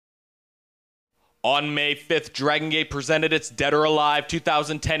On May 5th, Dragon Gate presented its Dead or Alive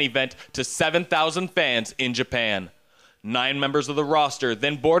 2010 event to 7,000 fans in Japan. 9 members of the roster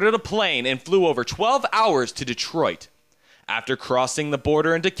then boarded a plane and flew over 12 hours to Detroit. After crossing the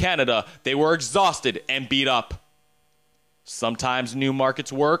border into Canada, they were exhausted and beat up. Sometimes new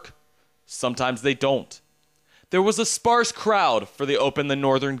markets work, sometimes they don't. There was a sparse crowd for the Open the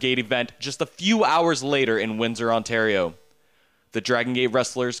Northern Gate event just a few hours later in Windsor, Ontario. The Dragon Gate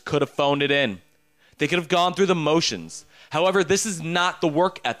wrestlers could have phoned it in. They could have gone through the motions. However, this is not the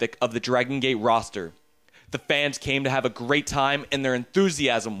work ethic of the Dragon Gate roster. The fans came to have a great time, and their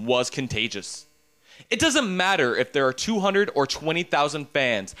enthusiasm was contagious. It doesn't matter if there are 200 or 20,000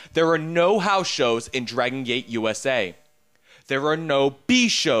 fans. There are no house shows in Dragon Gate USA. There are no B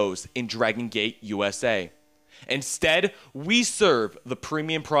shows in Dragon Gate USA. Instead, we serve the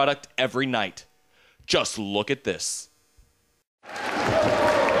premium product every night. Just look at this.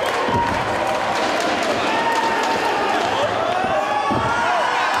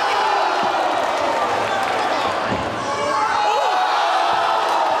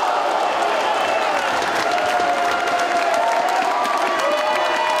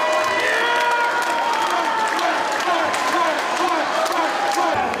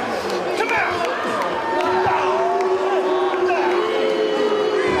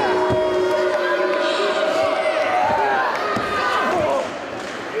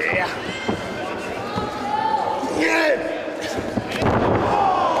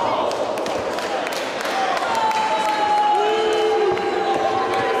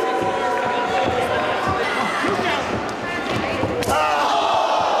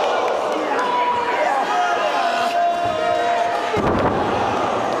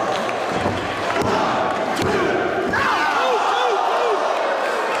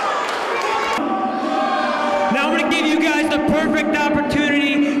 Now I'm going to give you guys the perfect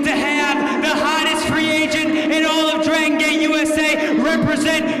opportunity to have the hottest free agent in all of Dragon Gate USA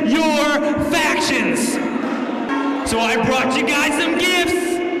represent your factions. So I brought you guys some gifts.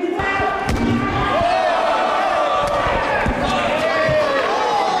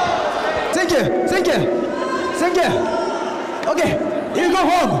 Thank you, thank you, thank you. Okay, you go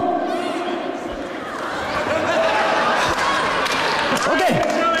home. Okay,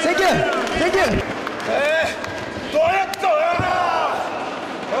 thank you, thank you.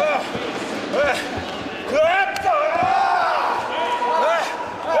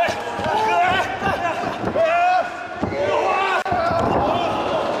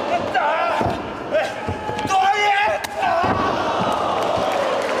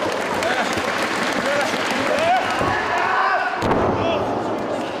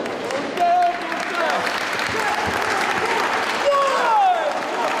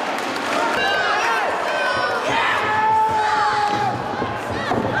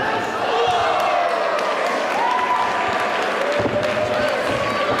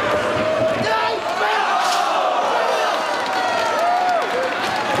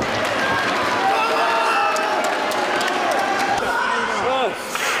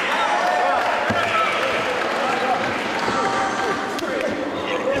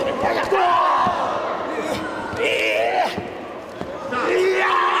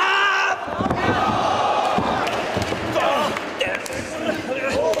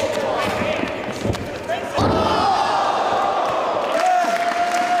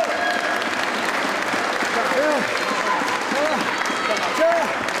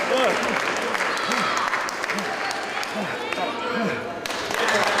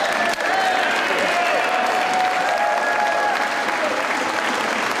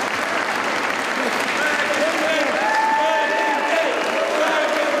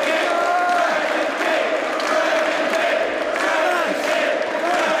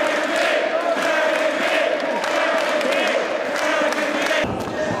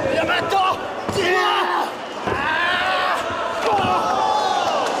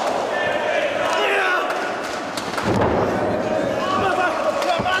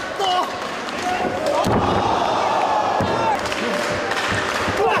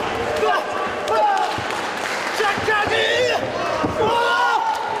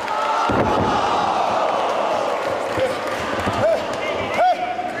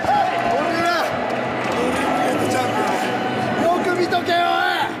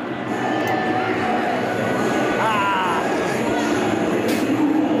 Ah!